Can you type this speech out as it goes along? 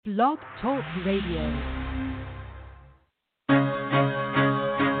Blog Talk Radio.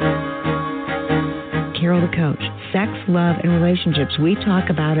 Carol the Coach. Sex, love, and relationships. We talk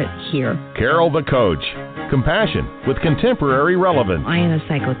about it here. Carol the Coach. Compassion with contemporary relevance. I am a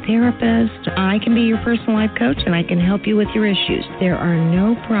psychotherapist. I can be your personal life coach, and I can help you with your issues. There are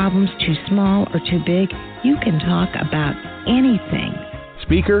no problems too small or too big. You can talk about anything.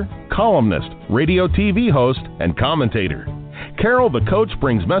 Speaker, columnist, radio TV host, and commentator. Carol the Coach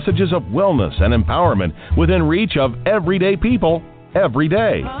brings messages of wellness and empowerment within reach of everyday people every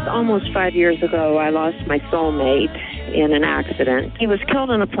day. Almost 5 years ago, I lost my soulmate in an accident. He was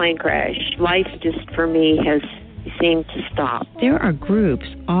killed in a plane crash. Life just, for me, has seemed to stop. There are groups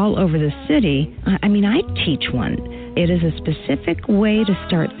all over the city. I teach one. It is a specific way to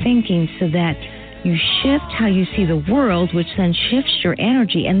start thinking so that you shift how you see the world, which then shifts your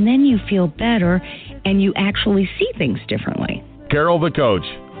energy, and then you feel better and you actually see things differently. Carol the Coach.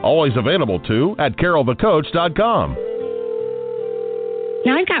 Always available, too, at carolthecoach.com.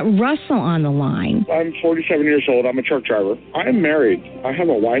 Now, I've got Russell on the line. I'm 47 years old. I'm a truck driver. I'm married. I have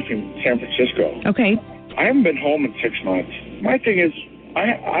a wife in San Francisco. Okay. I haven't been home in 6 months. My thing is,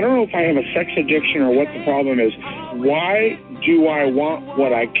 I don't know if I have a sex addiction or what the problem is. Why do I want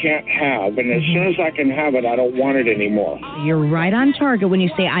what I can't have? And as soon as I can have it, I don't want it anymore. You're right on target when you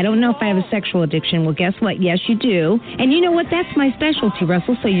say, I don't know if I have a sexual addiction. Well, guess what? Yes, you do. And you know what? That's my specialty,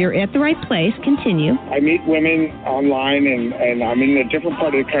 Russell, so you're at the right place. Continue. I meet women online, and I'm in a different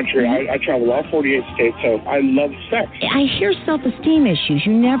part of the country. I travel all 48 states, so I love sex. I hear self-esteem issues.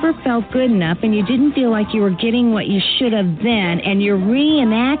 You never felt good enough, and you didn't feel like you were getting what you should have then, and you're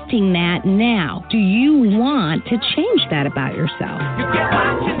reenacting that now. Do you want to change that about yourself? I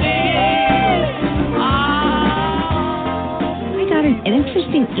got an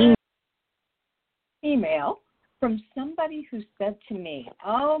interesting email from somebody who said to me,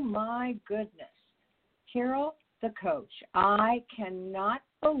 oh my goodness, Carol the Coach, I cannot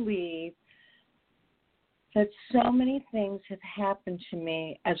believe that so many things have happened to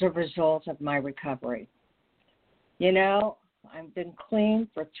me as a result of my recovery. You know, I've been clean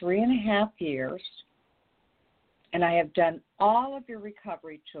for 3.5 years, and I have done all of your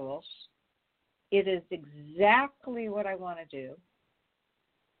recovery tools. It is exactly what I want to do.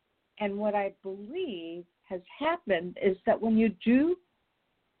 And what I believe has happened is that when you do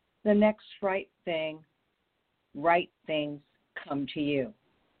the next right thing, right things come to you.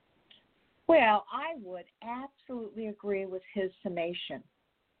 Well, I would absolutely agree with his summation.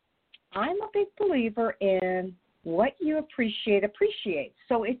 I'm a big believer in what you appreciate.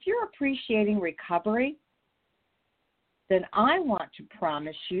 So if you're appreciating recovery, then I want to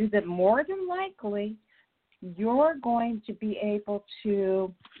promise you that more than likely you're going to be able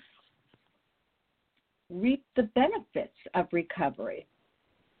to reap the benefits of recovery.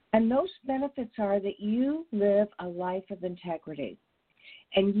 And those benefits are that you live a life of integrity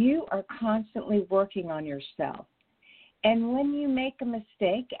and you are constantly working on yourself. And when you make a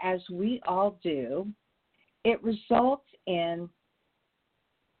mistake, as we all do, it results in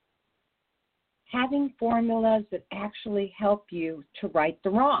having formulas that actually help you to right the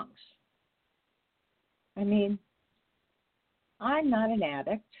wrongs. I mean, I'm not an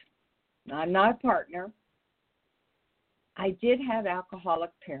addict. I'm not a partner. I did have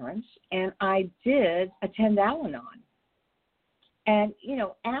alcoholic parents, and I did attend Al-Anon. And, you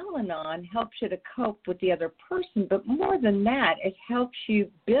know, Al-Anon helps you to cope with the other person, but more than that, it helps you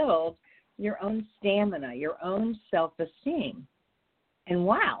build your own stamina, your own self-esteem. And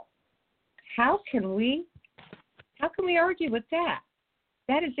wow, how can we argue with that?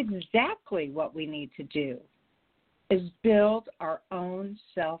 That is exactly what we need to do, is build our own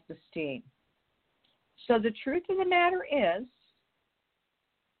self-esteem. So the truth of the matter is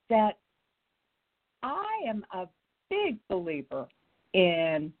that I am a big believer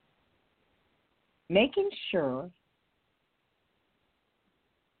in making sure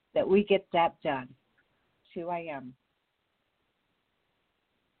that we get that done. That's who I am.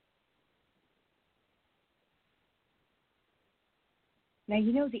 Now,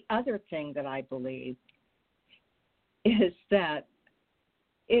 you know, the other thing that I believe is that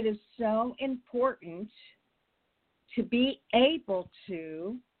it is so important to be able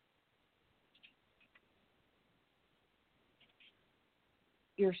to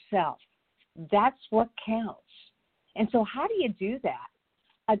yourself. That's what counts. And so how do you do that?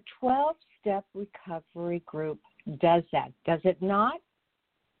 A 12-step recovery group does that, does it not?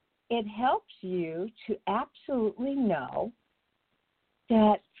 It helps you to absolutely know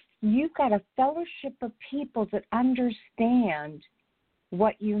that you've got a fellowship of people that understand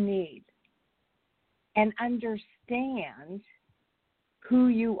what you need and understand who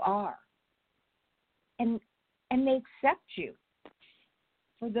you are. And they accept you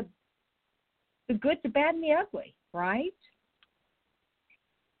for the good, the bad, and the ugly, right?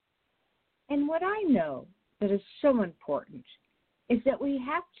 And what I know that is so important is that we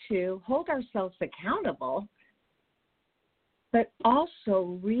have to hold ourselves accountable, but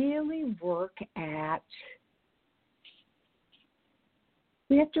also really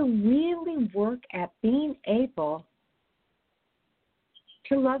we have to really work at being able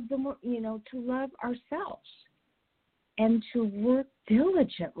to love them, to love ourselves, and to work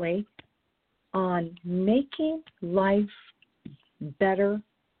diligently on making life better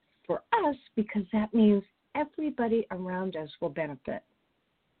for us, because that means everybody around us will benefit.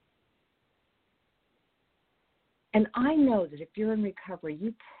 And I know that if you're in recovery,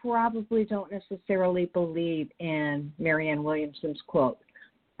 you probably don't necessarily believe in Marianne Williamson's quote,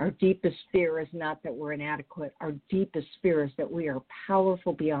 "Our deepest fear is not that we're inadequate. Our deepest fear is that we are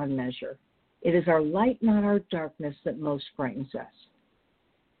powerful beyond measure. It is our light, not our darkness, that most frightens us."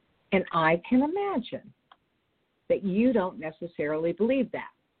 And I can imagine that you don't necessarily believe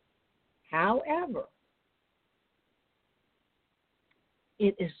that. However,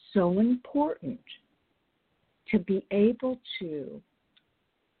 it is so important to be able to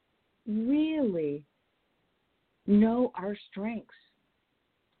really know our strengths,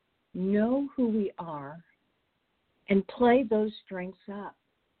 know who we are, and play those strengths up.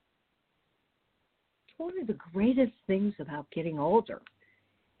 One of the greatest things about getting older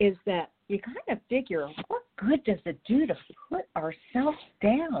is that you kind of figure, what good does it do to put ourselves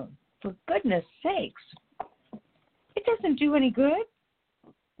down? For goodness sakes. It doesn't do any good.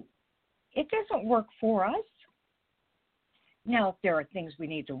 It doesn't work for us. Now, if there are things we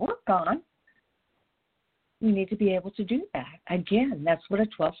need to work on, we need to be able to do that. Again, that's what a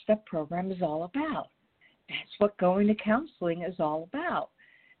 12-step program is all about. That's what going to counseling is all about.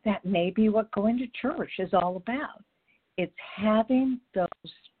 That may be what going to church is all about. It's having those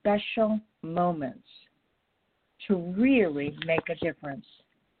special moments to really make a difference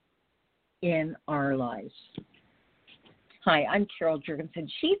in our lives. Hi, I'm Carol Jurgensen.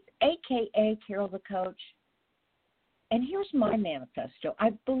 She's a.k.a. Carol the Coach. And here's my manifesto. I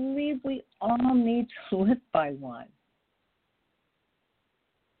believe we all need to live by one.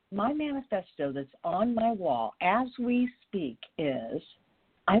 My manifesto that's on my wall as we speak is,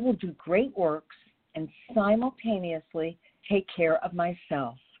 I will do great works and simultaneously take care of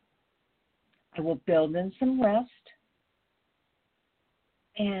myself. I will build in some rest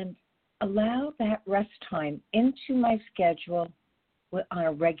and allow that rest time into my schedule on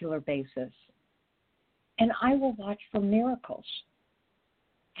a regular basis. And I will watch for miracles.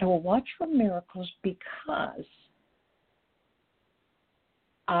 I will watch for miracles because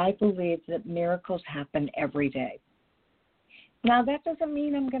I believe that miracles happen every day. Now, that doesn't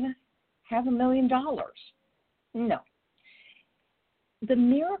mean I'm going to have $1 million. No. The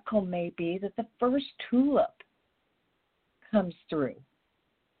miracle may be that the first tulip comes through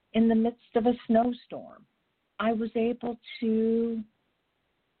in the midst of a snowstorm. I was able to,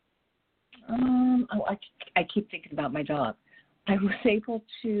 I keep thinking about my dog. I was able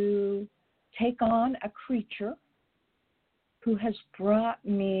to take on a creature who has brought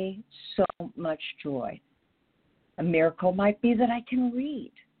me so much joy. A miracle might be that I can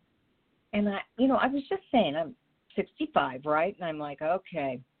read. And I was just saying, I'm 65, right? And I'm like,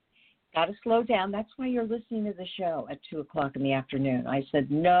 okay, got to slow down. That's why you're listening to the show at 2 o'clock in the afternoon. I said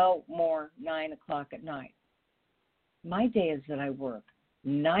no more 9 o'clock at night. My day is that I work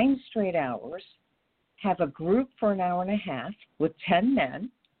 9 straight hours, have a group for an hour and a half with 10 men,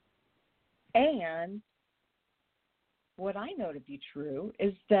 and what I know to be true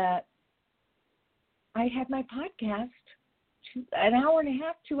is that I had my podcast an hour and a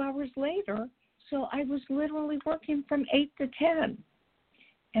half, 2 hours later, so I was literally working from 8 to 10.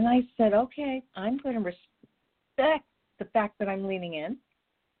 And I said, okay, I'm going to respect the fact that I'm leaning in.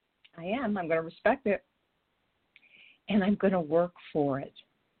 I'm going to respect it. And I'm going to work for it.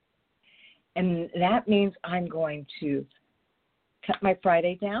 And that means I'm going to cut my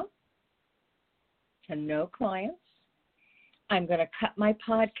Friday down to no clients. I'm going to cut my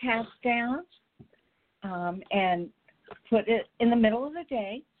podcast down and put it in the middle of the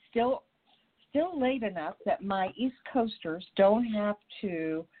day, still late enough that my East Coasters don't have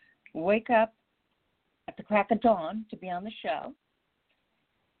to wake up at the crack of dawn to be on the show.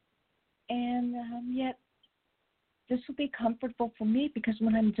 And yet this will be comfortable for me because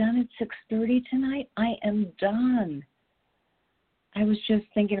when I'm done at 6:30 tonight, I am done. I was just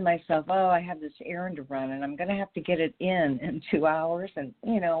thinking to myself, I have this errand to run, and I'm going to have to get it in 2 hours. And,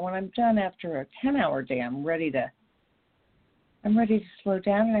 when I'm done after a 10-hour day, I'm ready to I'm ready to slow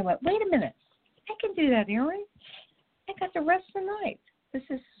down. And I went, wait a minute. I can do that, Erin. I got the rest of the night. This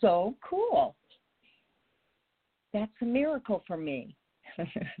is so cool. That's a miracle for me.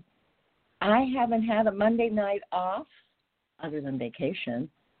 I haven't had a Monday night off, other than vacation,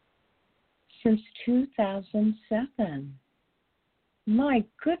 since 2007. My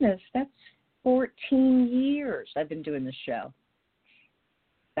goodness, that's 14 years I've been doing this show.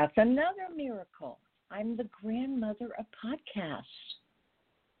 That's another miracle. I'm the grandmother of podcasts.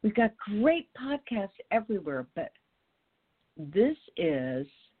 We've got great podcasts everywhere, but this is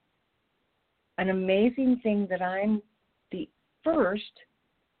an amazing thing that I'm the first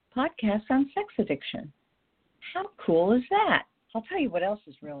podcast on sex addiction. How cool is that? I'll tell you what else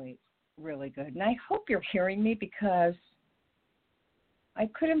is really, really good. And I hope you're hearing me because I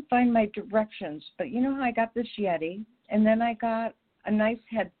couldn't find my directions. But you know how I got this Yeti, and then I got a nice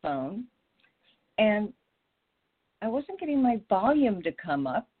headphone, and I wasn't getting my volume to come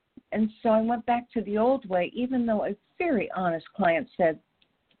up. And so I went back to the old way, even though a very honest client said,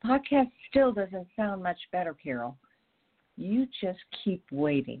 the podcast still doesn't sound much better, Carol. You just keep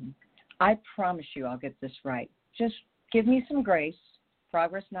waiting. I promise you I'll get this right. Just give me some grace.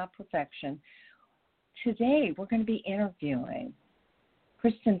 Progress, not perfection. Today we're going to be interviewing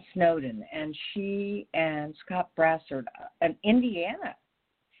Kristin Snowden, and she and Scott Brassart, an Indiana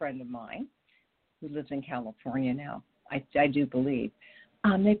friend of mine who lives in California now, I do believe,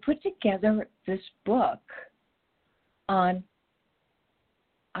 they put together this book on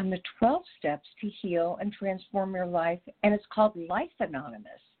the 12 steps to heal and transform your life, and it's called Life Anonymous.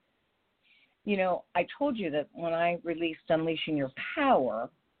 You know, I told you that when I released Unleashing Your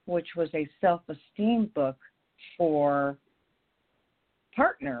Power, which was a self-esteem book for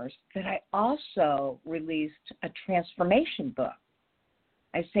partners, that I also released a transformation book.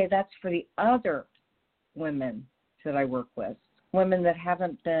 I say that's for the other women that I work with, women that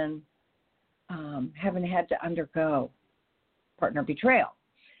haven't had to undergo partner betrayal.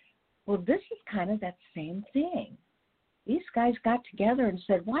 Well, this is kind of that same thing. These guys got together and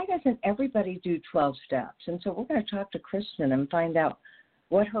said, why doesn't everybody do 12 steps? And so we're going to talk to Kristin and find out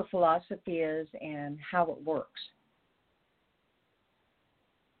what her philosophy is and how it works.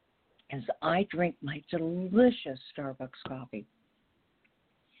 As I drink my delicious Starbucks coffee,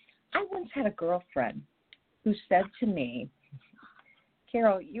 I once had a girlfriend who said to me,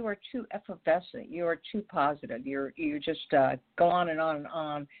 Carol, you are too effervescent. You are too positive. You just go on and on and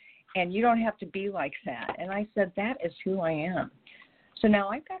on, and you don't have to be like that. And I said, that is who I am. So now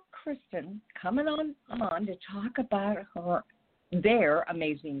I've got Kristin coming on to talk about their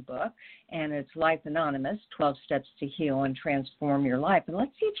amazing book, and it's Life Anonymous, 12 Steps to Heal and Transform Your Life. And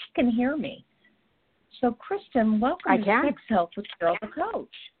let's see if she can hear me. So, Kristin, welcome to Sex Health with Carol the Coach.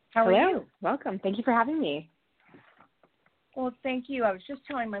 How are you? Welcome. Thank you for having me. Well, thank you. I was just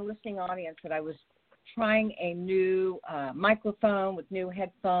telling my listening audience that I was trying a new microphone with new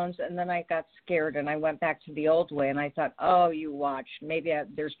headphones, and then I got scared and I went back to the old way, and I thought, oh, you watch. Maybe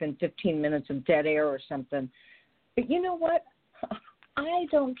there's been 15 minutes of dead air or something. But you know what? I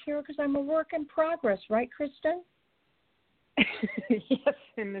don't care because I'm a work in progress, right, Kristin? Yes,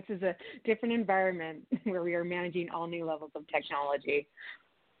 and this is a different environment where we are managing all new levels of technology.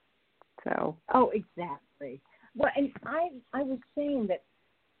 So. Oh, exactly. Well, and I was saying that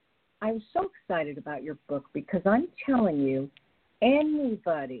I was so excited about your book because I'm telling you,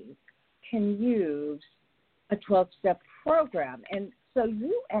 anybody can use a 12-step program. And so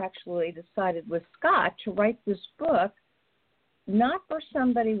you actually decided with Scott to write this book not for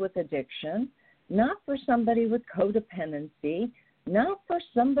somebody with addiction, not for somebody with codependency, not for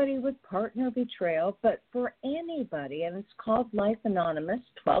somebody with partner betrayal, but for anybody. And it's called Life Anonymous,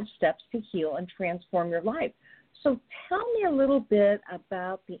 12 Steps to Heal and Transform Your Life. So tell me a little bit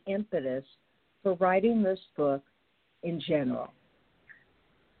about the impetus for writing this book in general.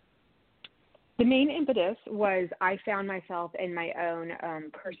 The main impetus was I found myself in my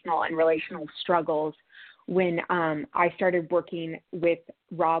own personal and relational struggles when I started working with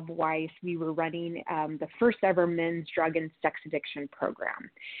Rob Weiss. We were running the first ever men's drug and sex addiction program.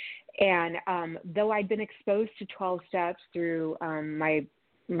 And though I'd been exposed to 12 steps through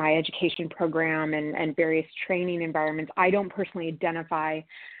my education program and various training environments, I don't personally identify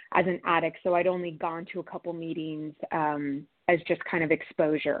as an addict, so I'd only gone to a couple meetings as just kind of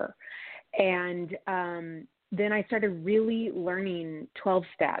exposure. And then I started really learning 12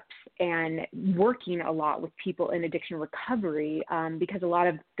 steps and working a lot with people in addiction recovery because a lot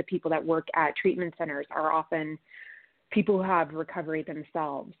of the people that work at treatment centers are often people who have recovery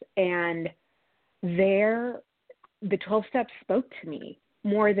themselves. And the 12 steps spoke to me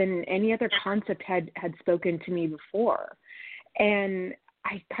more than any other concept had spoken to me before. And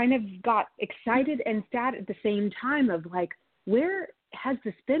I kind of got excited and sad at the same time of like, where has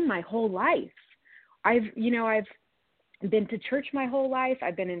this been my whole life? I've been to church my whole life.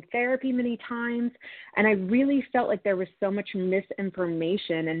 I've been in therapy many times. And I really felt like there was so much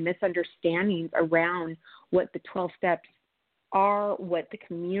misinformation and misunderstandings around what the 12 steps are, what the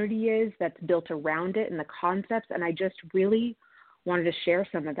community is that's built around it and the concepts. And I just really wanted to share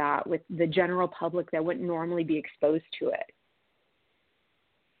some of that with the general public that wouldn't normally be exposed to it.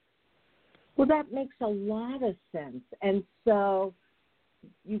 Well, that makes a lot of sense. And so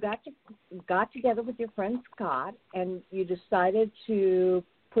you got together with your friend Scott, and you decided to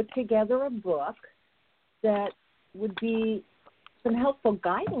put together a book that would be some helpful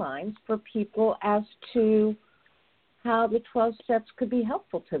guidelines for people as to how the 12 steps could be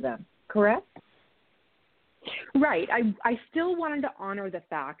helpful to them, correct? Right. I still wanted to honor the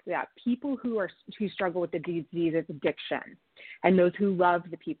fact that people who struggle with the disease of addiction, and those who love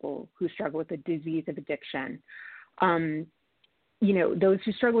the people who struggle with the disease of addiction, those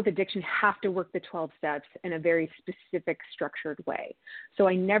who struggle with addiction have to work the 12 steps in a very specific, structured way. So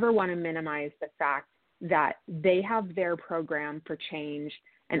I never want to minimize the fact that they have their program for change,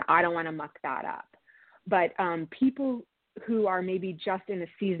 and I don't want to muck that up. But people who are maybe just in a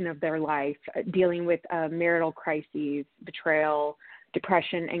season of their life dealing with marital crises, betrayal,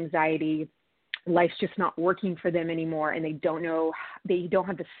 depression, anxiety, life's just not working for them anymore, and they don't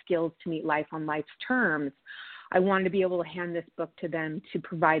have the skills to meet life on life's terms, I wanted to be able to hand this book to them to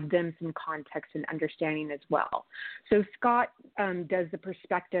provide them some context and understanding as well. So Scott does the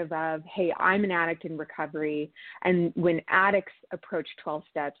perspective of, hey, I'm an addict in recovery, and when addicts approach 12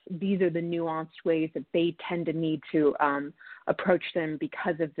 steps, these are the nuanced ways that they tend to need to approach them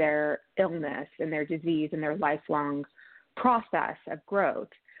because of their illness and their disease and their lifelong process of growth.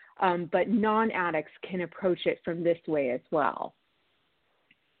 But non-addicts can approach it from this way as well.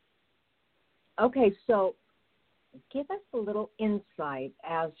 Okay, so give us a little insight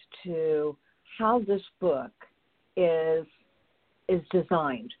as to how this book is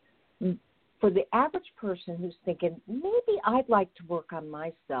designed. For the average person who's thinking, maybe I'd like to work on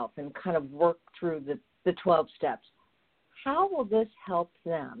myself and kind of work through the 12 steps, how will this help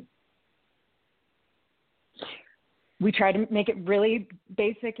them? We try to make it really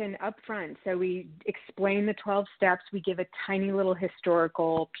basic and upfront. So we explain the 12 steps. We give a tiny little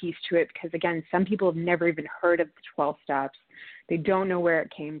historical piece to it because, again, some people have never even heard of the 12 steps. They don't know where it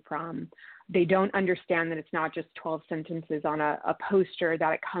came from. They don't understand that it's not just 12 sentences on a poster,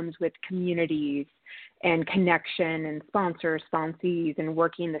 that it comes with communities and connection and sponsors, sponsees, and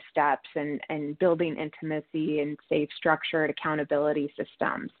working the steps and building intimacy and safe, structured accountability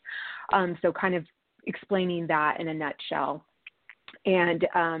systems. So kind of explaining that in a nutshell. And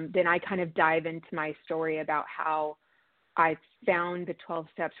then I kind of dive into my story about how I found the 12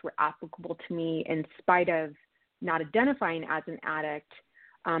 steps were applicable to me in spite of not identifying as an addict,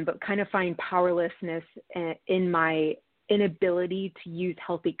 but kind of find powerlessness in my inability to use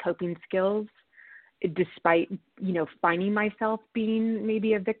healthy coping skills, despite, finding myself being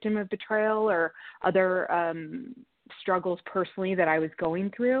maybe a victim of betrayal or other struggles personally that I was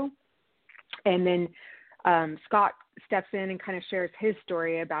going through. And then Scott steps in and kind of shares his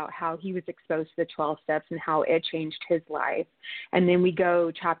story about how he was exposed to the 12 steps and how it changed his life. And then we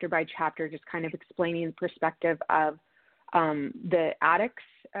go chapter by chapter, just kind of explaining the perspective of the addicts'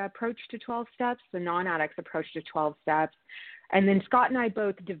 approach to 12 steps, the non-addicts' approach to 12 steps. And then Scott and I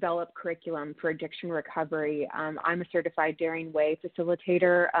both develop curriculum for addiction recovery. I'm a certified Daring Way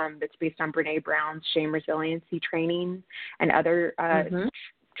facilitator that's based on Brene Brown's shame resiliency training and other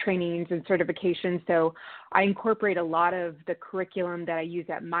trainings and certifications. So I incorporate a lot of the curriculum that I use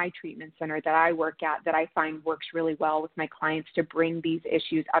at my treatment center that I work at that I find works really well with my clients to bring these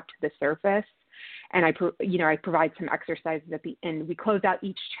issues up to the surface. And I provide some exercises at the end. We close out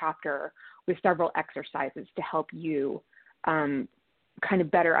each chapter with several exercises to help you kind of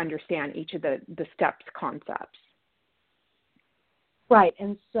better understand each of the steps concepts. Right.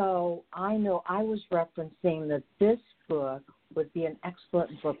 And so I know I was referencing that this book would be an excellent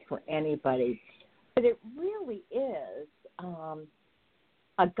book for anybody. But it really is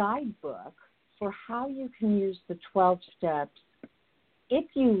a guidebook for how you can use the 12 steps if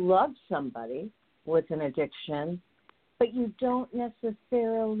you love somebody with an addiction, but you don't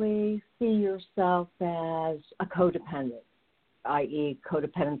necessarily see yourself as a codependent, i.e.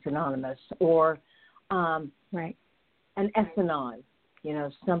 Codependents Anonymous, or an S-anon,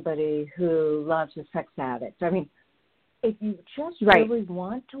 somebody who loves a sex addict. I mean, if you just really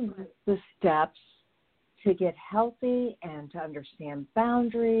want to work the steps to get healthy and to understand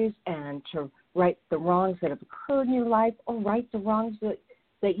boundaries and to right the wrongs that have occurred in your life or right the wrongs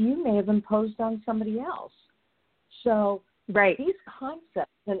that you may have imposed on somebody else. So these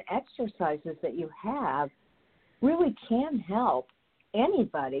concepts and exercises that you have really can help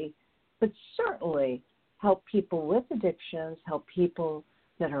anybody, but certainly help people with addictions, help people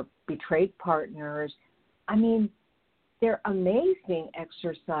that are betrayed partners. I mean, they're amazing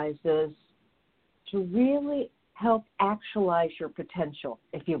exercises to really help actualize your potential,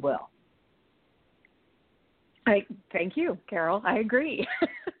 if you will. Thank you, Carol. I agree.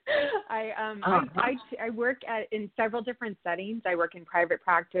 I work in several different settings. I work in private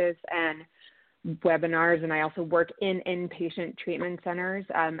practice and webinars, and I also work in inpatient treatment centers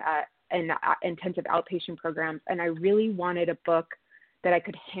and intensive outpatient programs. And I really wanted a book that I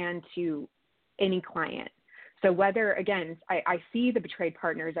could hand to any client. So whether, again, I see the betrayed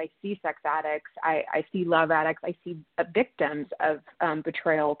partners, I see sex addicts, I see love addicts, I see victims of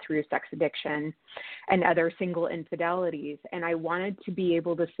betrayal through sex addiction and other single infidelities. And I wanted to be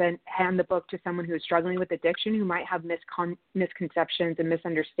able to hand the book to someone who is struggling with addiction, who might have misconceptions and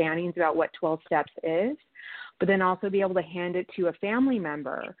misunderstandings about what 12 Steps is, but then also be able to hand it to a family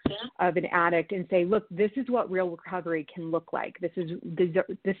member of an addict and say, look, this is what real recovery can look like. This is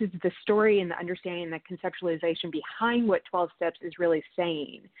the story and the understanding and the conceptualization behind what 12 Steps is really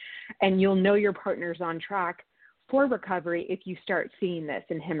saying. And you'll know your partner's on track for recovery if you start seeing this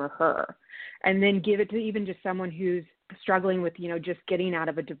in him or her. And then give it to even just someone who's struggling with, just getting out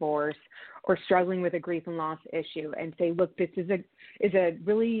of a divorce or struggling with a grief and loss issue, and say, look, this is a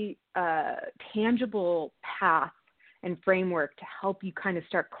really tangible path and framework to help you kind of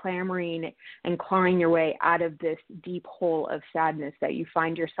start clambering and clawing your way out of this deep hole of sadness that you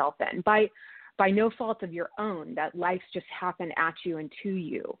find yourself in by no fault of your own, that life's just happened at you and to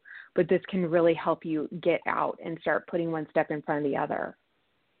you. But this can really help you get out and start putting one step in front of the other.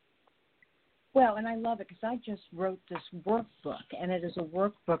 Well, and I love it because I just wrote this workbook, and it is a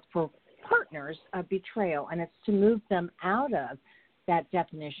workbook for partners of betrayal, and it's to move them out of that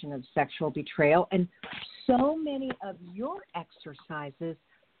definition of sexual betrayal. And so many of your exercises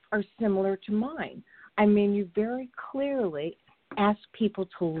are similar to mine. I mean, you very clearly ask people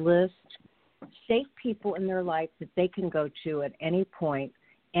to list safe people in their life that they can go to at any point,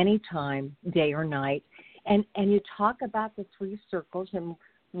 any time, day or night, and you talk about the three circles and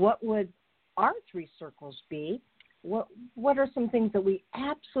what would our three circles be. What are some things that we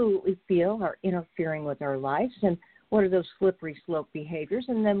absolutely feel are interfering with our lives, and what are those slippery slope behaviors,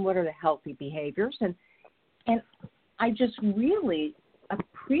 and then what are the healthy behaviors? And I just really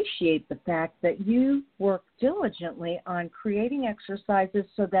appreciate the fact that you work diligently on creating exercises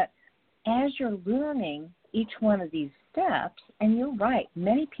so that as you're learning each one of these steps, and you're right,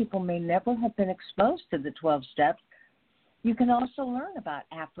 many people may never have been exposed to the 12 steps, you can also learn about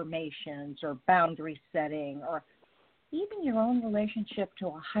affirmations or boundary setting or even your own relationship to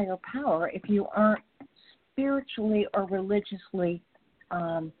a higher power if you aren't spiritually or religiously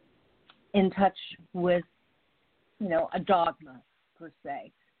in touch with, a dogma per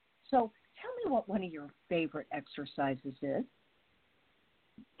se. So tell me what one of your favorite exercises is.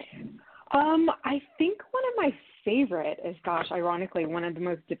 I think one of my favorite is, ironically, one of the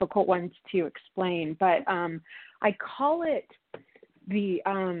most difficult ones to explain, but I call it the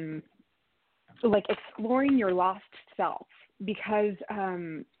exploring your lost self, because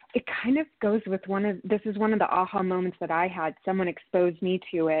it kind of goes with this is one of the aha moments that I had. Someone exposed me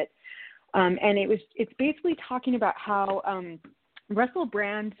to it, and it's basically talking about how Russell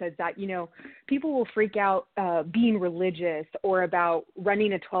Brand says that, people will freak out being religious or about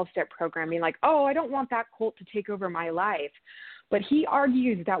running a 12-step program, being like, oh, I don't want that cult to take over my life. But he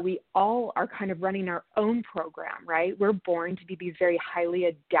argues that we all are kind of running our own program, right? We're born to be these very highly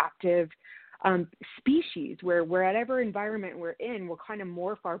adaptive species where whatever environment we're in, we'll kind of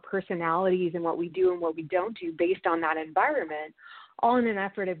morph our personalities and what we do and what we don't do based on that environment, all in an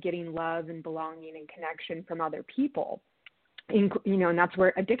effort of getting love and belonging and connection from other people. And that's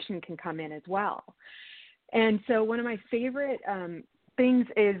where addiction can come in as well. And so one of my favorite things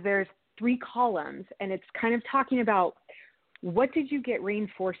is there's 3 columns, and it's kind of talking about what did you get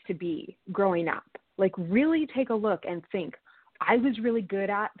reinforced to be growing up? Like, really take a look and think, I was really good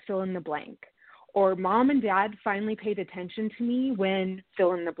at fill in the blank, or mom and dad finally paid attention to me when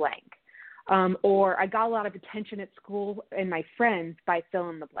fill in the blank, or I got a lot of attention at school and my friends by fill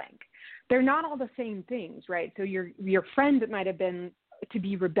in the blank. They're not all the same things, right? So your friend might have been to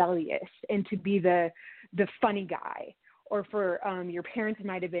be rebellious and to be the funny guy, or for your parents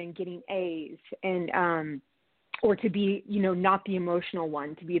might have been getting A's and or to be, not the emotional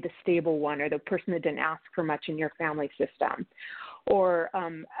one, to be the stable one or the person that didn't ask for much in your family system. or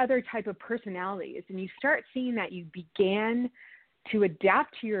other type of personalities. And you start seeing that you began to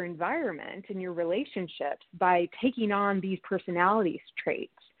adapt to your environment and your relationships by taking on these personality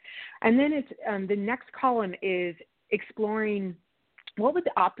traits. And then it's the next column is exploring what would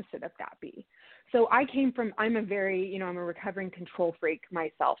the opposite of that be. So I'm a recovering control freak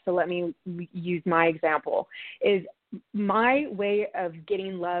myself. So let me use my example. Is my way of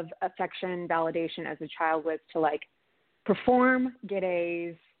getting love, affection, validation as a child was to perform, get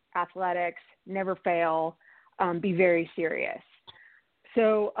A's, athletics, never fail, be very serious.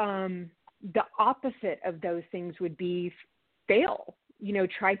 So the opposite of those things would be fail,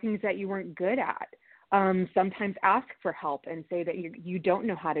 try things that you weren't good at. Sometimes ask for help and say that you don't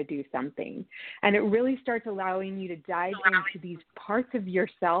know how to do something. And it really starts allowing you to dive into these parts of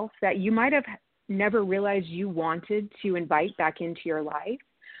yourself that you might have never realized you wanted to invite back into your life,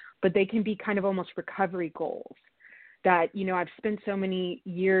 but they can be kind of almost recovery goals. That, I've spent so many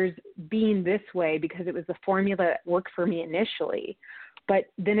years being this way because it was the formula that worked for me initially. But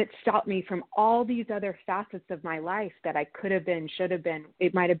then it stopped me from all these other facets of my life that I could have been, should have been.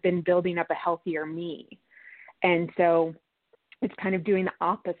 It might have been building up a healthier me. And so it's kind of doing the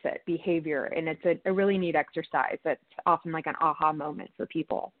opposite behavior. And it's a really neat exercise that's often like an aha moment for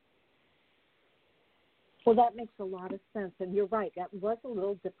people. Well, that makes a lot of sense. And you're right. That was a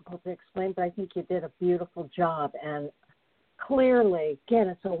little difficult to explain, but I think you did a beautiful job. And clearly, again,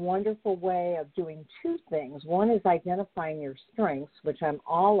 it's a wonderful way of doing two things. One is identifying your strengths, which I'm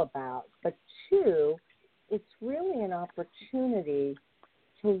all about. But two, it's really an opportunity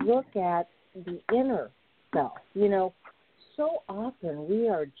to look at the inner self. So often we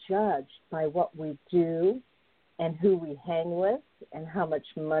are judged by what we do and who we hang with and how much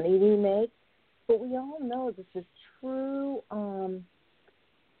money we make. But we all know that the true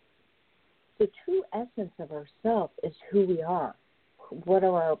essence of ourselves is who we are. What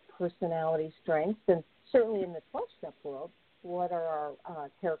are our personality strengths? And certainly in the 12-step world, what are our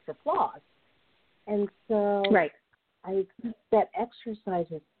character flaws? And so right. I think that exercise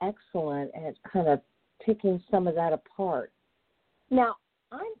is excellent at kind of picking some of that apart. Now,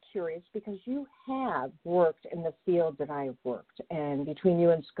 I'm curious because you have worked in the field that I've worked, and between you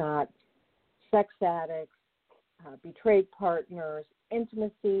and Scott, sex addicts, betrayed partners,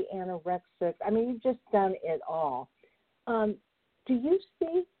 intimacy, anorexics. I mean, you've just done it all. Do you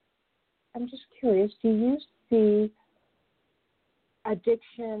see, I'm just curious, do you see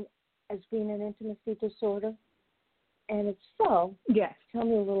addiction as being an intimacy disorder? And if so, yes. Tell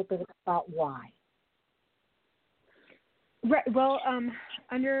me a little bit about why. Right. Well,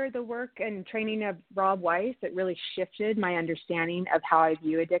 under the work and training of Rob Weiss, it really shifted my understanding of how I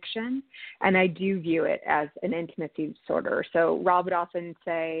view addiction, and I do view it as an intimacy disorder. So Rob would often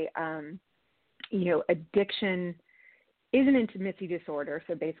say, addiction is an intimacy disorder.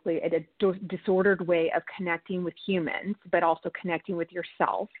 So basically a disordered way of connecting with humans, but also connecting with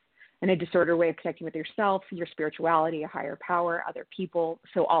yourself, and a disordered way of connecting with yourself, your spirituality, a higher power, other people,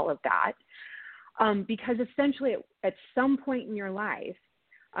 so all of that. Because essentially at some point in your life,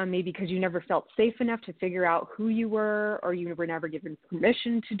 maybe because you never felt safe enough to figure out who you were, or you were never given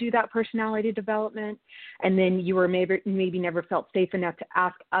permission to do that personality development, and then you were maybe never felt safe enough to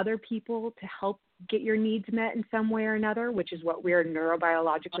ask other people to help get your needs met in some way or another, which is what we're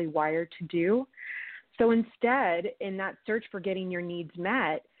neurobiologically wired to do. So instead, in that search for getting your needs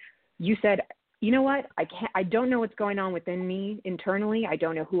met, you said, you know what? I don't know what's going on within me internally. I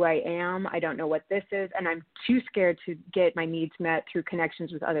don't know who I am. I don't know what this is. And I'm too scared to get my needs met through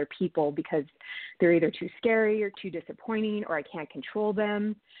connections with other people because they're either too scary or too disappointing, or I can't control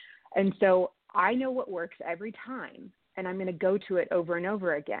them. And so I know what works every time, and I'm going to go to it over and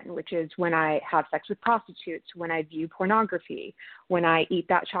over again, which is when I have sex with prostitutes, when I view pornography, when I eat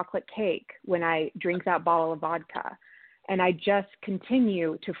that chocolate cake, when I drink that bottle of vodka. And I just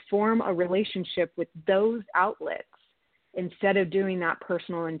continue to form a relationship with those outlets instead of doing that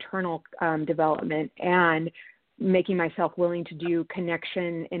personal internal development and making myself willing to do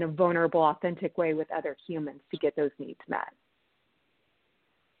connection in a vulnerable, authentic way with other humans to get those needs met.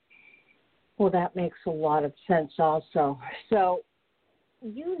 Well, that makes a lot of sense also. So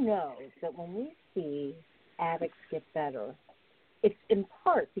you know that when we see addicts get better, it's in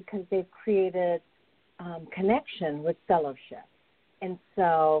part because they've created connection with fellowship. And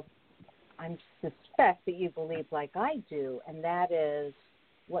so I suspect that you believe like I do, and that is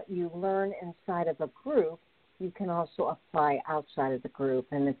what you learn inside of a group, you can also apply outside of the group.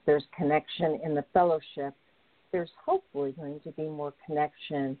 And if there's connection in the fellowship, there's hopefully going to be more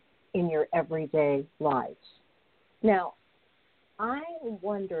connection in your everyday lives. Now, I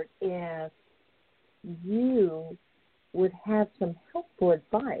wondered if you would have some helpful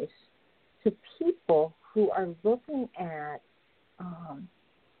advice to people who are looking at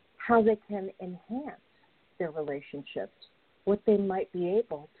how they can enhance their relationships, what they might be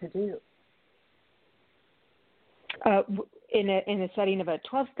able to do. In a setting of a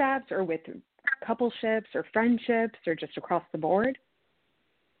 12 steps, or with coupleships or friendships, or just across the board?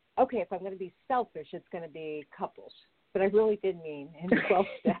 Okay, if I'm going to be selfish, it's going to be couples. But I really did mean in 12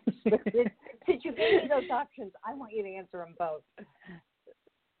 steps. But since you gave me those options, I want you to answer them both.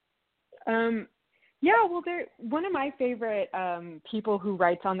 Yeah, well, one of my favorite people who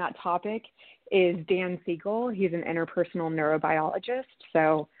writes on that topic is Dan Siegel. He's an interpersonal neurobiologist.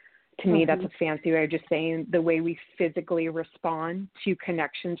 So to me, that's a fancy way of just saying the way we physically respond to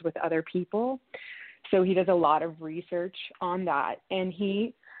connections with other people. So he does a lot of research on that. And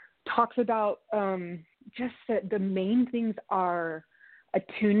he talks about just that the main things are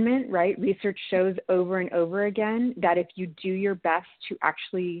attunement, right? Research shows over and over again that if you do your best to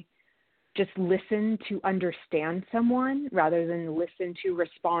actually just listen to understand someone rather than listen to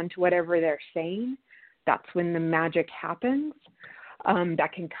respond to whatever they're saying, that's when the magic happens.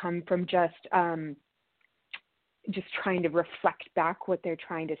 That can come from just trying to reflect back what they're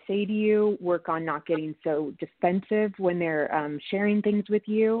trying to say to you, work on not getting so defensive when they're sharing things with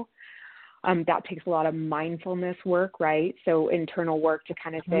you. That takes a lot of mindfulness work, right? So internal work to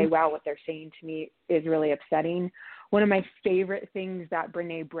kind of say, wow, what they're saying to me is really upsetting. One of my favorite things that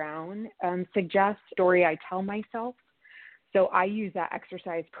Brené Brown suggests, story I tell myself. So I use that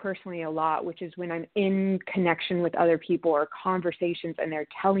exercise personally a lot, which is when I'm in connection with other people or conversations and they're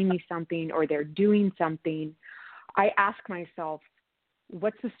telling me something or they're doing something, I ask myself,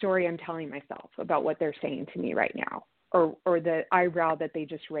 what's the story I'm telling myself about what they're saying to me right now? Or the eyebrow that they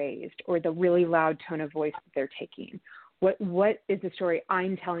just raised, or the really loud tone of voice that they're taking. What is the story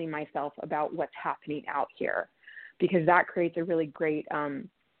I'm telling myself about what's happening out here? Because that creates a really great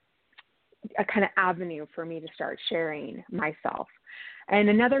a kind of avenue for me to start sharing myself. And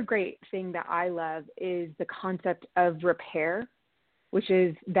another great thing that I love is the concept of repair, which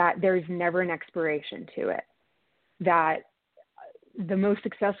is that there's never an expiration to it. That the most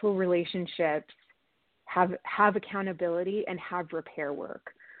successful relationships have accountability and have repair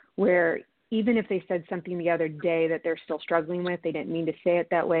work, where even if they said something the other day that they're still struggling with, they didn't mean to say it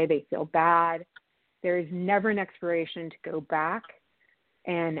that way, they feel bad, there is never an expiration to go back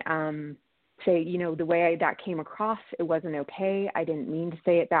and say, the way that came across, it wasn't okay, I didn't mean to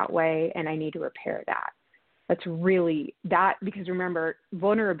say it that way, and I need to repair that. That's really that, because remember,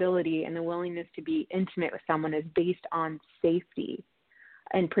 vulnerability and the willingness to be intimate with someone is based on safety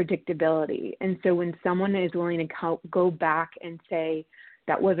and predictability. And so when someone is willing to go back and say,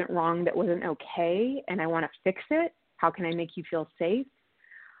 that wasn't wrong, that wasn't okay, and I want to fix it, how can I make you feel safe?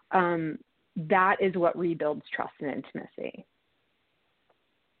 That is what rebuilds trust and intimacy.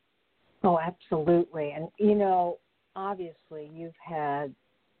 Oh, absolutely. And, obviously you've had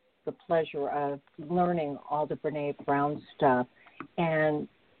the pleasure of learning all the Brené Brown stuff, and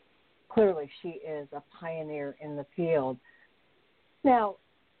clearly she is a pioneer in the field. Now,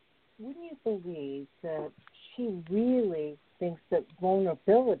 wouldn't you believe that she really thinks that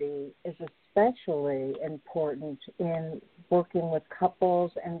vulnerability is especially important in working with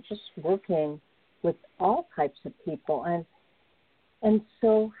couples and just working with all types of people? And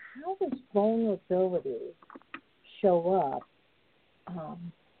so how does vulnerability show up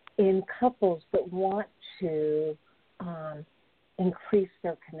in couples that want to increase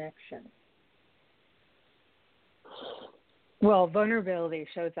their connection? Well, vulnerability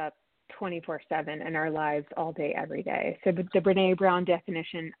shows up 24/7 in our lives all day, every day. So the Brené Brown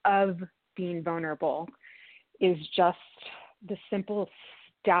definition of being vulnerable is just the simple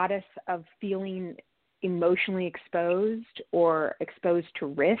status of feeling emotionally exposed or exposed to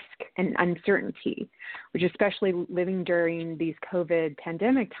risk and uncertainty, which especially living during these COVID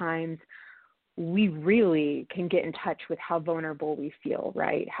pandemic times, we really can get in touch with how vulnerable we feel,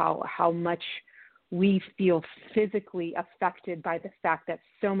 right? How much we feel physically affected by the fact that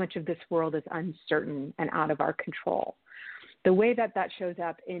so much of this world is uncertain and out of our control. The way that shows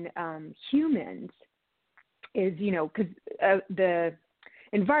up in humans is, because the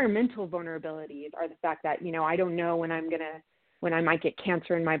environmental vulnerabilities are the fact that, I don't know when I might get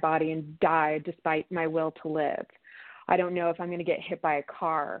cancer in my body and die despite my will to live. I don't know if I'm going to get hit by a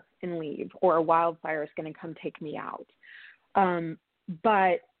car and leave, or a wildfire is going to come take me out.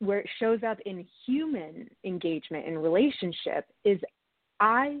 But where it shows up in human engagement and relationship is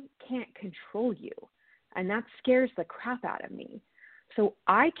I can't control you, and that scares the crap out of me. So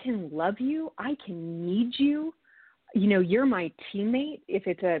I can love you. I can need you. You're my teammate. If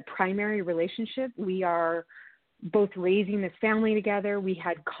it's a primary relationship, we are, both raising this family together. We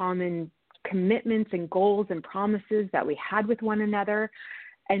had common commitments and goals and promises that we had with one another.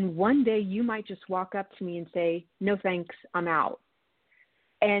 And one day you might just walk up to me and say, no, thanks, I'm out.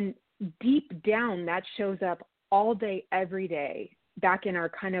 And deep down, that shows up all day, every day, back in our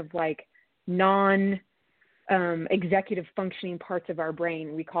kind of like executive functioning parts of our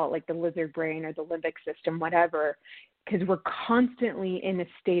brain. We call it like the lizard brain or the limbic system, whatever, because we're constantly in a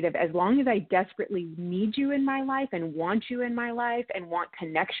state of, as long as I desperately need you in my life and want you in my life and want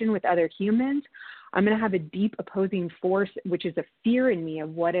connection with other humans, I'm going to have a deep opposing force, which is a fear in me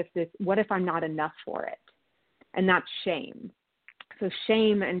of what if I'm not enough for it? And that's shame. So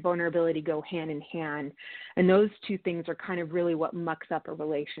shame and vulnerability go hand in hand. And those two things are kind of really what mucks up a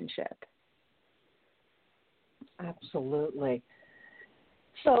relationship. Absolutely.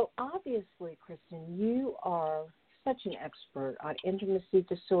 So obviously, Kristin, you are such an expert on intimacy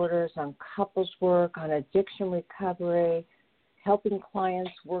disorders, on couples work, on addiction recovery, helping clients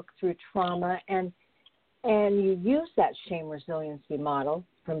work through trauma, and you use that shame resiliency model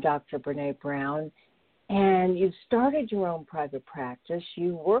from Dr. Brené Brown, and you started your own private practice.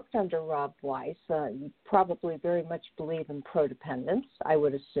 You worked under Rob Weiss. You probably very much believe in codependence, I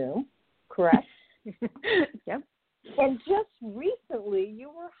would assume, correct? Yep. And just recently, you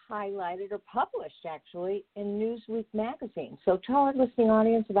were highlighted or published, actually, in Newsweek magazine. So tell our listening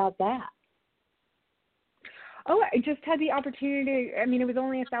audience about that. Oh, I just had the opportunity. I mean, it was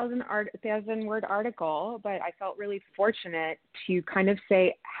only a 1,000-word article, but I felt really fortunate to kind of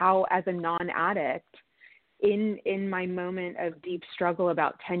say how, as a non-addict, in my moment of deep struggle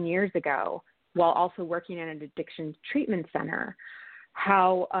about 10 years ago, while also working in an addiction treatment center,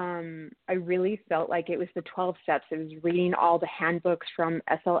 how I really felt like it was the 12 steps. It was reading all the handbooks from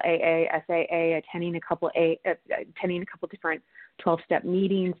SLAA, SAA, attending a couple different 12-step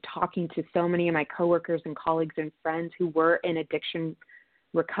meetings, talking to so many of my coworkers and colleagues and friends who were in addiction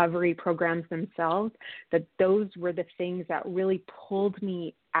recovery programs themselves, that those were the things that really pulled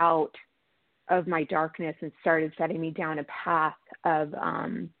me out of my darkness and started setting me down a path of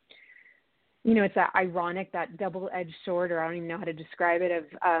it's that ironic, that double-edged sword, or I don't even know how to describe it, of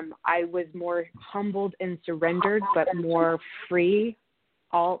I was more humbled and surrendered, but more free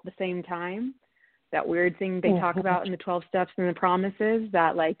all at the same time. That weird thing they talk about in the 12 steps and the promises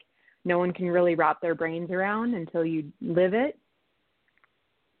that, like, no one can really wrap their brains around until you live it.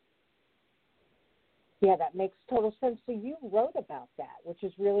 Yeah, that makes total sense. So you wrote about that, which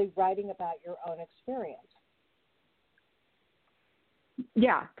is really writing about your own experience.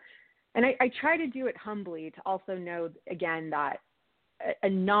 Yeah. And I try to do it humbly, to also know, again, that a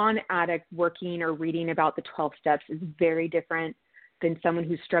non-addict working or reading about the 12 steps is very different than someone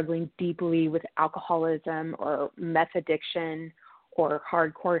who's struggling deeply with alcoholism or meth addiction or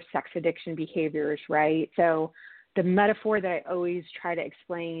hardcore sex addiction behaviors, right? So the metaphor that I always try to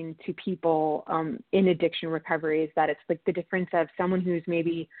explain to people in addiction recovery is that it's like the difference of someone who's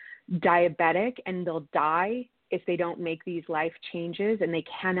maybe diabetic and they'll die if they don't make these life changes, and they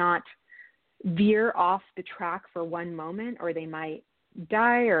cannot veer off the track for one moment, or they might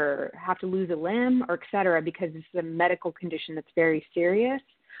die or have to lose a limb or et cetera, because this is a medical condition that's very serious,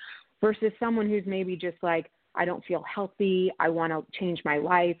 versus someone who's maybe just like, I don't feel healthy, I want to change my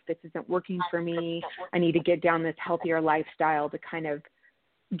life, this isn't working for me, I need to get down this healthier lifestyle to kind of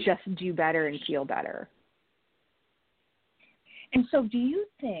just do better and feel better. And so do you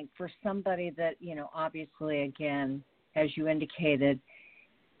think for somebody that, obviously, again, as you indicated,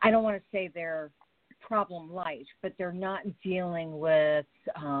 I don't want to say they're problem light, but they're not dealing with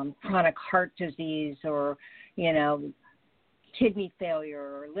chronic heart disease or, kidney failure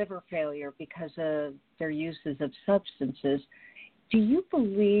or liver failure because of their uses of substances. Do you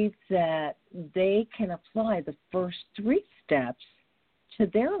believe that they can apply the first 3 steps to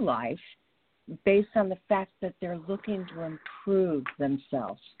their life based on the fact that they're looking to improve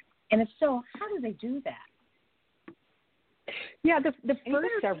themselves? And if so, how do they do that? Yeah, the first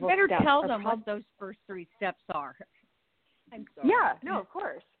several steps. You better tell them what those first 3 steps are. I'm sorry. Yeah, no, of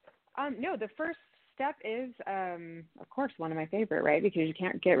course. No, the first step is, of course, one of my favorite, right? Because you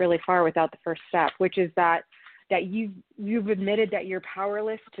can't get really far without the first step, which is that you've admitted that you're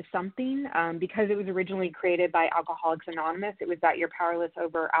powerless to something, because it was originally created by Alcoholics Anonymous. It was that you're powerless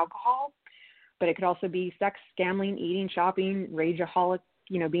over alcohol, but it could also be sex, gambling, eating, shopping, rageaholic,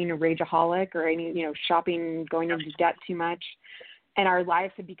 being a rageaholic, or any, shopping, going into debt too much. And our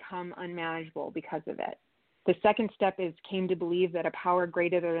lives have become unmanageable because of it. The second step came to believe that a power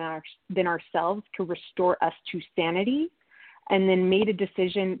greater than ourselves could restore us to sanity. and then made a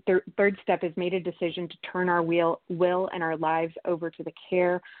decision. Third step is made a decision to turn our will and our lives over to the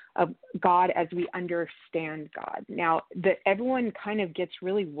care of God as we understand God. Now, everyone kind of gets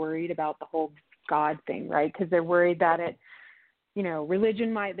really worried about the whole God thing, right? Because they're worried that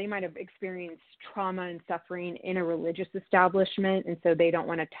religion they might have experienced trauma and suffering in a religious establishment, and so they don't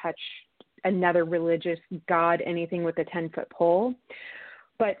want to touch another religious God, anything with a 10-foot pole.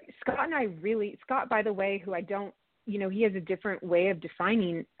 But Scott, by the way, who I don't, he has a different way of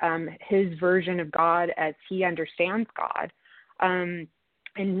defining his version of God as he understands God. And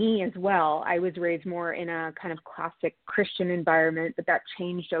me as well. I was raised more in a kind of classic Christian environment, but that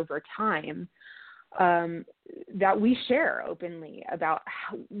changed over time. That we share openly about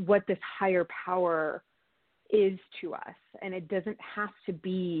what this higher power is to us. And it doesn't have to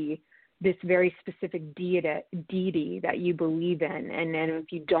be this very specific deity that you believe in. And then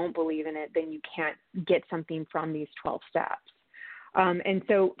if you don't believe in it, then you can't get something from these 12 steps. And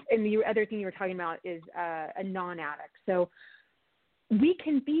the other thing you were talking about is a non-addict. So we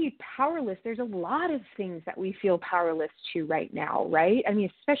can be powerless. There's a lot of things that we feel powerless to right now, right? I mean,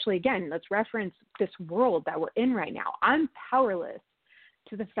 especially, again, let's reference this world that we're in right now. I'm powerless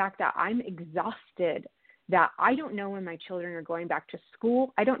to the fact that I'm exhausted, that I don't know when my children are going back to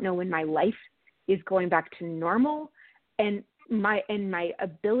school. I don't know when my life is going back to normal. And my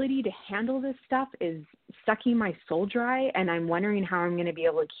ability to handle this stuff is sucking my soul dry. And I'm wondering how I'm going to be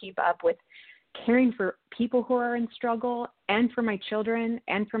able to keep up with caring for people who are in struggle, and for my children,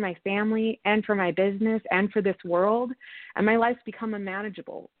 and for my family, and for my business, and for this world. And my life's become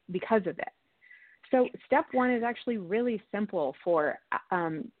unmanageable because of it. So step one is actually really simple for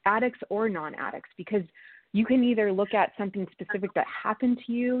addicts or non-addicts, because you can either look at something specific that happened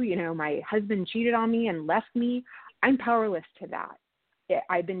to you. My husband cheated on me and left me. I'm powerless to that.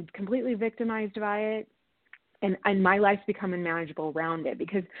 I've been completely victimized by it. And my life's become unmanageable around it,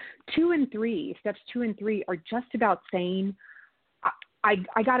 because steps 2 and 3 are just about saying, I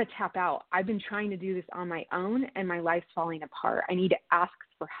got to tap out. I've been trying to do this on my own and my life's falling apart. I need to ask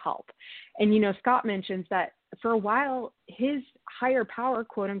for help. And, Scott mentions that for a while, his higher power,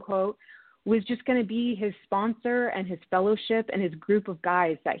 quote unquote, was just going to be his sponsor and his fellowship and his group of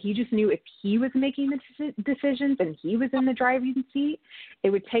guys that he just knew if he was making the decisions and he was in the driving seat, it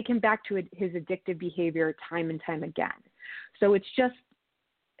would take him back to his addictive behavior time and time again. So it's just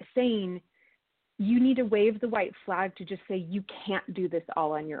saying you need to wave the white flag to just say you can't do this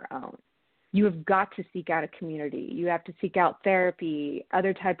all on your own. You have got to seek out a community. You have to seek out therapy,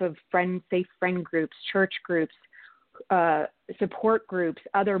 other type of safe friend groups, church groups, support groups,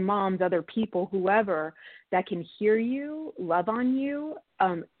 other moms, other people, whoever that can hear you, love on you.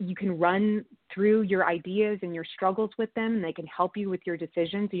 You can run through your ideas and your struggles with them, and they can help you with your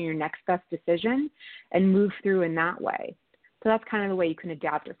decisions and your next best decision and move through in that way. So that's kind of the way you can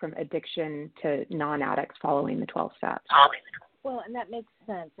adapt it from addiction to non-addicts following the 12 steps. Well, and that makes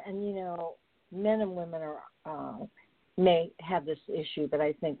sense. And, men and women may have this issue, but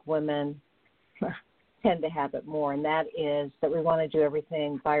I think women tend to have it more, and that is that we want to do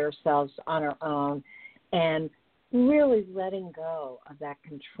everything by ourselves on our own, and really letting go of that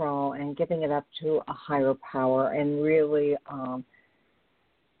control and giving it up to a higher power, and really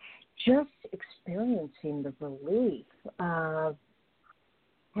just experiencing the relief of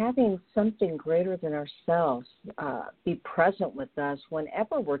having something greater than ourselves be present with us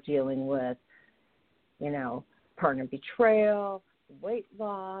whenever we're dealing with, partner betrayal, weight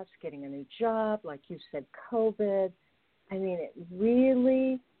loss, getting a new job, like you said, COVID. I mean, it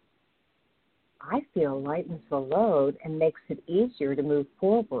really, I feel, lightens the load and makes it easier to move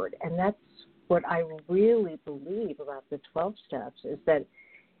forward. And that's what I really believe about the 12 steps, is that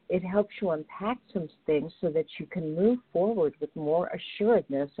it helps you unpack some things so that you can move forward with more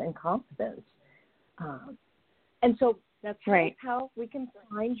assuredness and confidence. And so that's right. How we can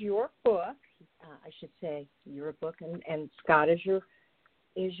find your book. I should say your book, and Scott is your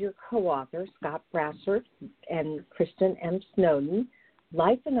co-author, Scott Brassart and Kristin M. Snowden,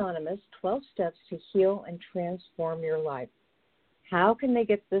 Life Anonymous, 12 Steps to Heal and Transform Your Life. How can they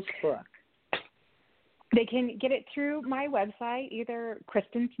get this book? They can get it through my website, either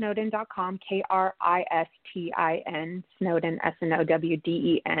KristinSnowden.com, Kristin, Snowden,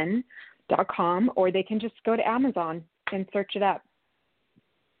 SNOWDEN.com, or they can just go to Amazon and search it up.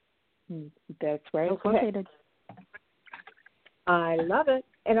 That's where it's located. I love it.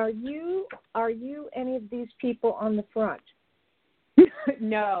 And are you any of these people on the front?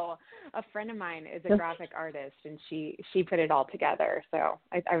 No. A friend of mine is a graphic artist, and she put it all together. So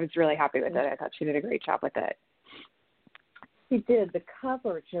I was really happy with it. I thought she did a great job with it. She did. The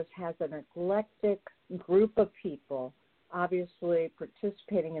cover just has an eclectic group of people obviously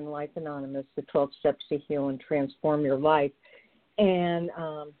participating in Life Anonymous, the 12 Steps to Heal and Transform Your Life. And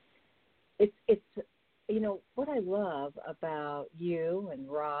it's you know, what I love about you and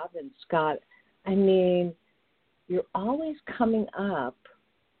Rob and Scott, I mean, you're always coming up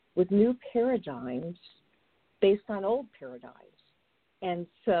with new paradigms based on old paradigms. And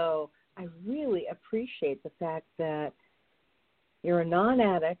so I really appreciate the fact that you're a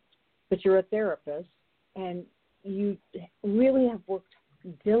non-addict, but you're a therapist, and you really have worked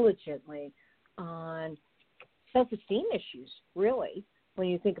diligently on self-esteem issues, really, when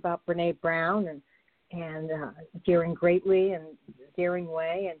you think about Brene Brown and Daring Greatly and Daring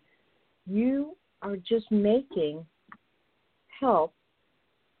Way, and you are just making help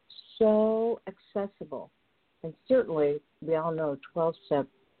so accessible. And certainly, we all know 12-step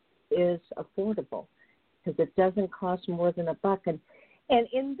is affordable because it doesn't cost more than $1. And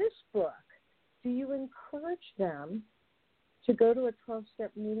in this book, do you encourage them to go to a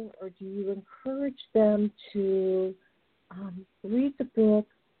 12-step meeting, or do you encourage them to read the book,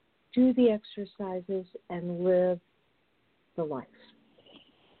 do the exercises, and live the life?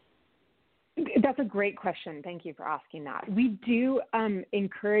 That's a great question. Thank you for asking that. We do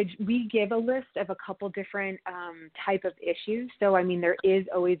encourage, we give a list of a couple different type of issues. So, I mean, there is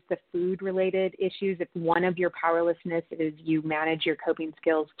always the food-related issues. If one of your powerlessness is you manage your coping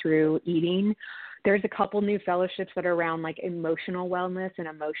skills through eating, there's a couple new fellowships that are around like emotional wellness and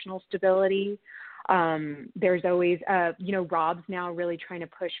emotional stability. There's always, Rob's now really trying to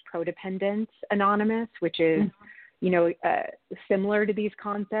push Codependence Anonymous, which is, similar to these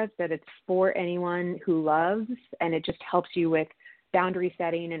concepts, that it's for anyone who loves, and it just helps you with boundary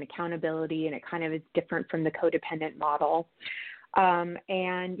setting and accountability, and it kind of is different from the codependent model.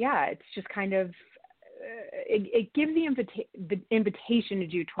 It's just kind of, it gives the invitation to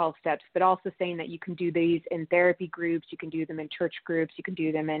do 12 steps, but also saying that you can do these in therapy groups, you can do them in church groups, you can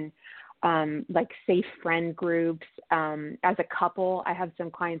do them in like safe friend groups. As a couple, I have some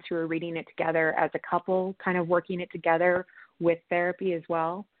clients who are reading it together as a couple, kind of working it together with therapy as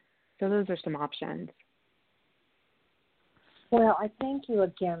well. So those are some options. Well, I thank you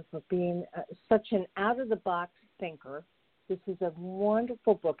again for being such an out-of-the-box thinker. This is a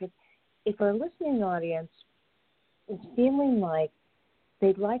wonderful book. If our listening audience is feeling like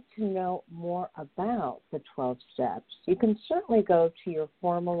they'd like to know more about the 12 steps, you can certainly go to your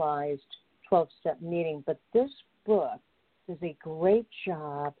formalized 12-step meeting, but this book does a great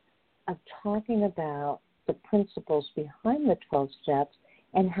job of talking about the principles behind the 12 steps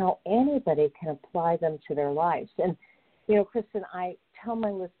and how anybody can apply them to their lives. And, Kristin, I tell my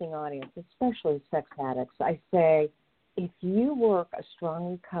listening audience, especially sex addicts, I say, if you work a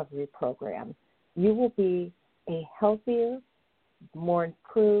strong recovery program, you will be a healthier, more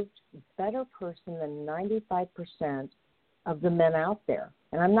improved, better person than 95% of the men out there.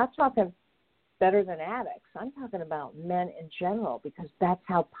 And I'm not talking better than addicts. I'm talking about men in general, because that's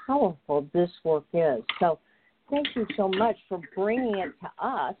how powerful this work is. So thank you so much for bringing it to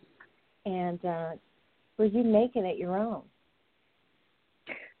us and for you making it your own.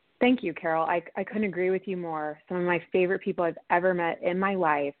 Thank you, Carol. I couldn't agree with you more. Some of my favorite people I've ever met in my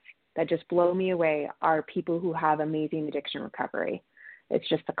life that just blow me away are people who have amazing addiction recovery. It's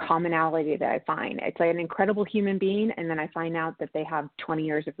just the commonality that I find. It's like an incredible human being, and then I find out that they have 20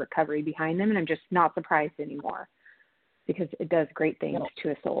 years of recovery behind them, and I'm just not surprised anymore because it does great things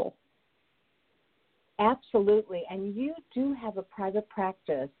to a soul. Absolutely. And you do have a private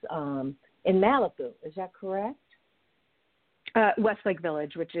practice in Malibu. Is that correct? Westlake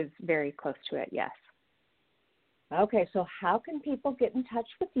Village, which is very close to it, yes. Okay, so how can people get in touch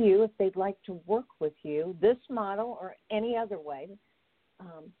with you if they'd like to work with you, this model or any other way?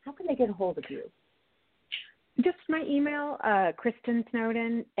 How can they get a hold of you? Just my email, Kristin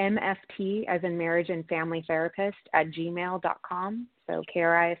Snowden, MFT, as in marriage and family therapist, @gmail.com. So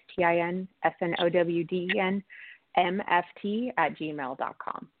KristinSnowden, MFT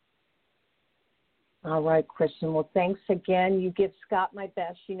 @gmail.com. All right, Kristin. Well, thanks again. You give Scott my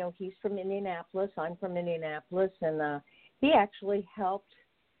best. He's from Indianapolis. I'm from Indianapolis. And he actually helped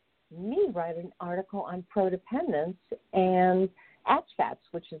me write an article on codependence and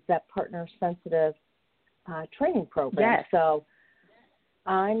ASCAPS, which is that partner-sensitive training program. Yes. So,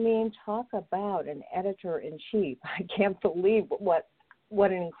 I mean, talk about an editor-in-chief. I can't believe what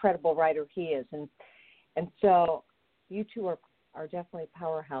an incredible writer he is. And so you two are definitely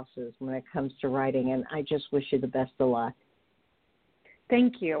powerhouses when it comes to writing, and I just wish you the best of luck.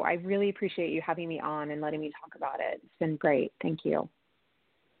 Thank you. I really appreciate you having me on and letting me talk about it. It's been great. Thank you.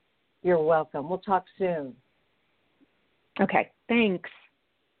 You're welcome. We'll talk soon. Okay. Thanks.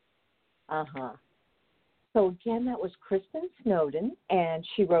 Uh-huh. So again, that was Kristin Snowden, and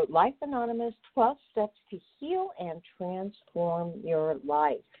she wrote Life Anonymous, 12 Steps to Heal and Transform Your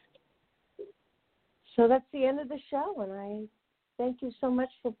Life. So that's the end of the show, and I thank you so much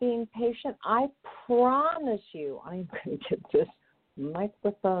for being patient. I promise you I'm going to get this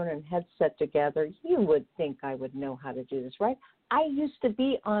microphone and headset together. You would think I would know how to do this, right? I used to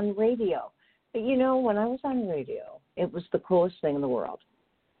be on radio. But, you know, when I was on radio, it was the coolest thing in the world.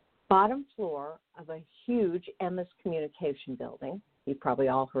 Bottom floor of a huge Emmis Communication building. You probably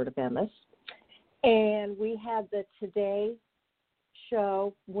all heard of Emmis. And we had the Today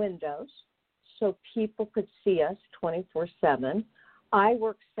Show windows so people could see us 24/7. I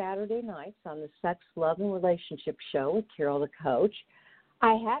worked Saturday nights on the Sex, Love, and Relationship Show with Carol the Coach.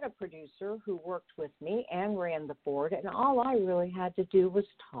 I had a producer who worked with me and ran the board, and all I really had to do was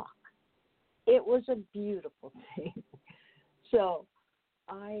talk. It was a beautiful thing. So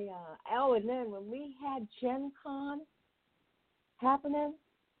and then when we had Gen Con happening,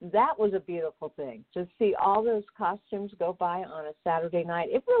 that was a beautiful thing to see all those costumes go by on a Saturday night.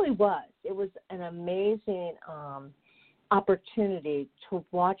 It really was. It was an amazing opportunity to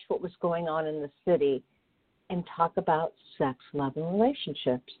watch what was going on in the city and talk about sex, love, and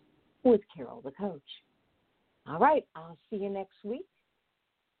relationships with Carol the Coach. All right, I'll see you next week.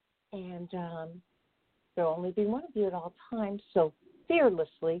 And there'll only be one of you at all times, so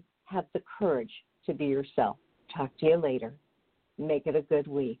fearlessly have the courage to be yourself. Talk to you later. Make it a good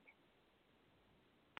week.